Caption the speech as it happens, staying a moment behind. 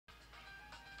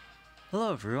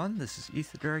Hello everyone, this is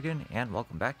Ethan Dragon, and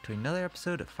welcome back to another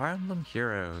episode of Fire Emblem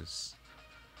Heroes.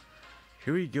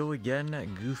 Here we go again,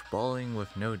 goofballing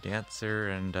with no dancer,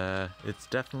 and it's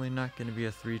definitely not going to be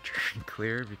a 3-turn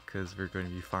clear because we're going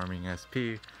to be farming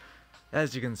SP.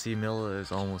 As you can see, Milla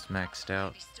is almost maxed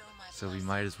out, so we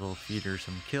might as well feed her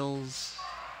some kills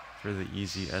for the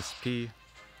easy SP.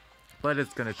 But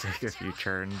it's going to take a few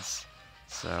turns,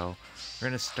 so we're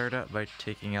going to start out by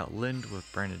taking out Lind with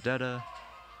Bernadetta.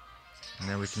 And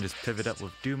then we can just pivot up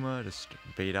with Duma to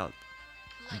bait out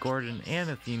Gordon and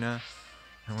Athena.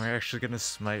 And we're actually going to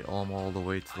smite Alm all the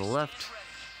way to the left,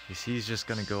 because he's just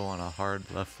going to go on a hard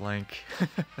left flank.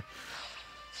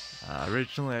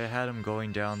 Originally I had him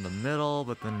going down the middle,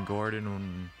 but then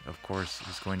Gordon, of course,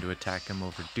 is going to attack him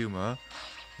over Duma,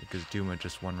 because Duma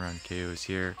just one round KOs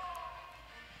here.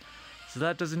 So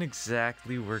that doesn't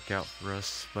exactly work out for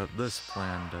us, but this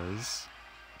plan does.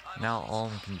 Now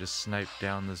Alm can just snipe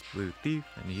down this blue thief,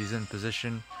 and he's in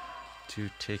position to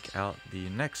take out the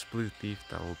next blue thief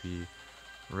that will be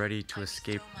ready to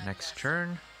escape next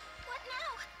turn.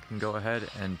 Can go ahead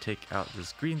and take out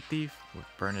this green thief with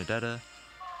Bernadetta,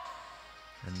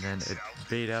 and then it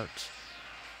bait out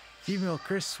female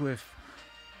Chris with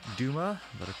Duma,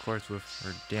 but of course with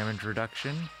her damage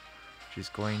reduction, she's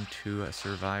going to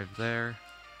survive there.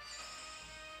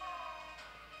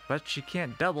 But she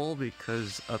can't double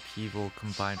because Upheaval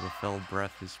combined with Fell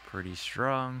Breath is pretty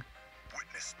strong.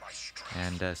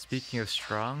 And speaking of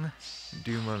strong,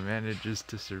 Duma manages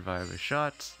to survive a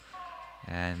shot.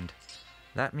 And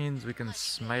that means we can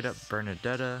smite up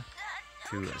Bernadetta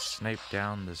to snipe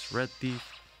down this red thief.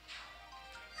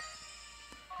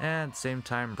 And at the same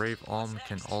time, Brave Alm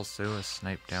can also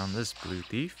snipe down this blue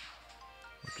thief,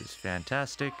 which is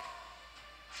fantastic.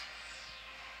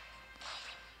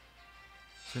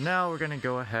 So now we're going to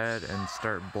go ahead and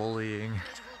start bullying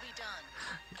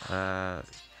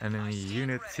enemy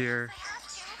units here.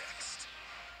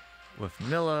 With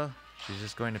Milla, she's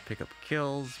just going to pick up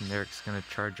kills. Merrick's going to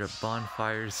charge up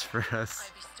bonfires for us.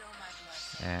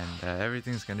 And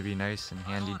everything's going to be nice and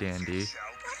handy dandy.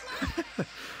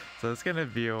 So it's going to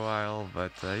be a while,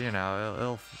 but you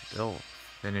know, it'll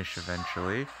finish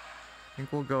eventually. I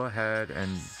think we'll go ahead and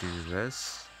do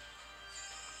this.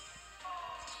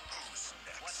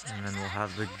 And then we'll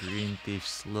have the green thief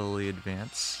slowly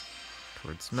advance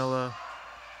towards Milla.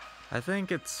 I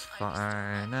think it's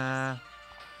fine.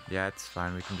 Yeah, it's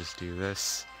fine. We can just do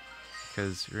this,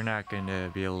 because we're not going to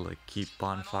be able to keep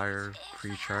bonfire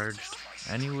pre-charged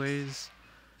anyways.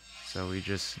 So we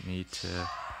just need to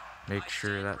make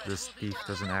sure that this thief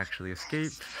doesn't actually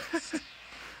escape.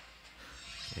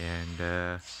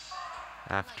 And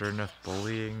after enough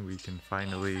bullying, we can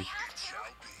finally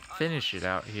finish it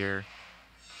out here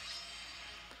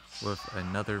with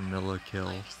another Milla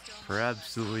kill for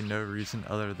absolutely no reason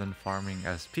other than farming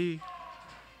SP,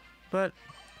 but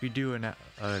we do a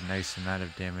nice amount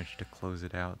of damage to close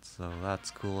it out, so that's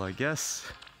cool, I guess.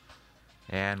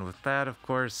 And with that, of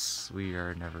course, we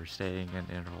are never staying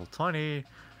in interval 20,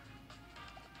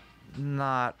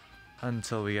 not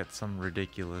until we get some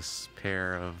ridiculous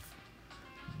pair of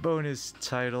bonus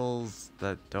titles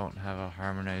that don't have a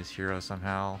harmonized hero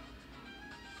somehow.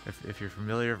 If you're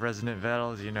familiar with Resonant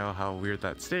Battles, you know how weird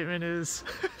that statement is.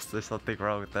 So there's something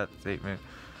wrong with that statement.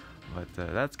 But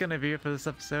that's gonna be it for this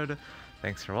episode.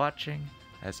 Thanks for watching.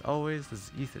 As always, this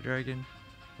is Ethan Dragon,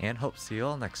 and hope to see you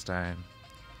all next time.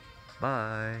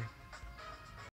 Bye!